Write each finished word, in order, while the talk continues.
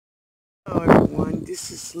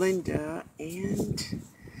This is Linda, and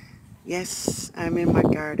yes, I'm in my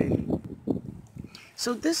garden.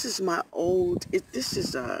 So this is my old, this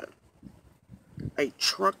is a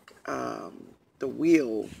truck, the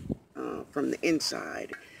wheel from the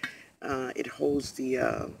inside. It holds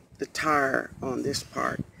the tire on this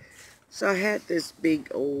part. So I had this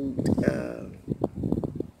big old,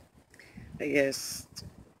 I guess,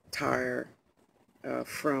 tire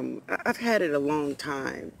I've had it a long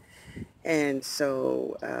time. And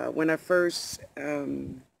so when I first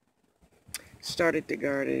started the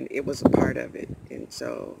garden, it was a part of it. And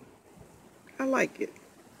so I like it.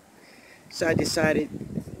 So I decided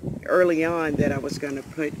early on that I was going to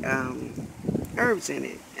put herbs in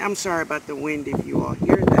it. I'm sorry about the wind if you all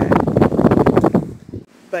hear that.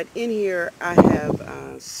 But in here I have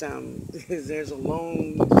there's a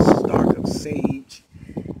long stalk of sage.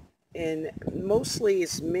 And mostly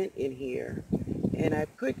it's mint in here. And I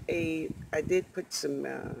did put some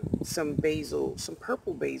basil, some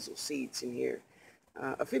purple basil seeds in here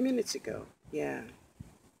a few minutes ago. Yeah,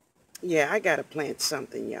 I gotta plant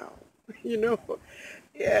something, y'all. You know,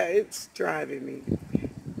 yeah, it's driving me.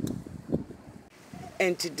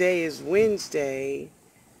 And today is Wednesday,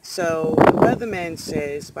 so the weatherman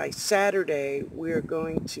says by Saturday we're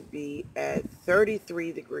going to be at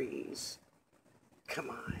 33 degrees.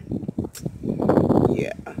 Come on.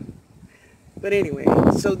 Yeah. But anyway,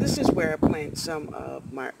 so this is where I plant some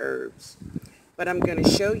of my herbs. But I'm going to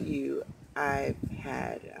show you, I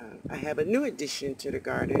have a new addition to the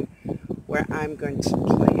garden where I'm going to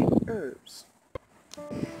plant herbs.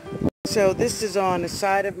 So this is on the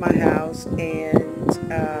side of my house,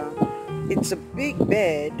 and it's a big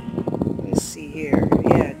bed. Let's see here.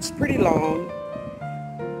 Yeah, it's pretty long,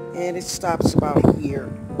 and it stops about here.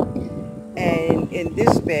 And in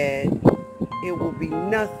this bed, it will be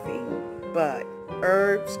nothing but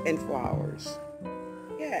herbs and flowers.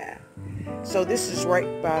 Yeah. So this is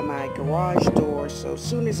right by my garage door. So as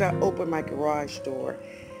soon as I open my garage door,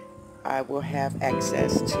 I will have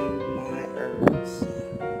access to my herbs.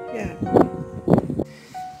 Yeah.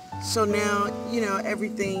 So now, you know,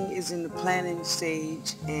 everything is in the planning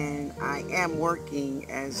stage, and I am working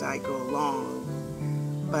as I go along.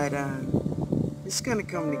 But it's going to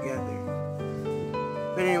come together.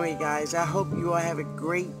 But anyway, guys, I hope you all have a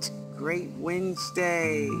great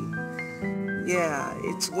Wednesday. Yeah,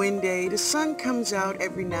 it's Wednesday. The sun comes out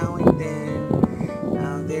every now and then.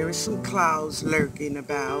 There are some clouds lurking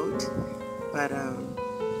about. But, you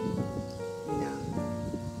know,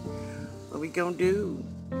 what we gonna do?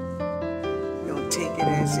 We're gonna take it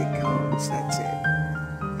as it comes. That's it.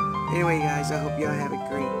 Anyway, guys, I hope y'all have a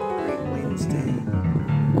great Wednesday.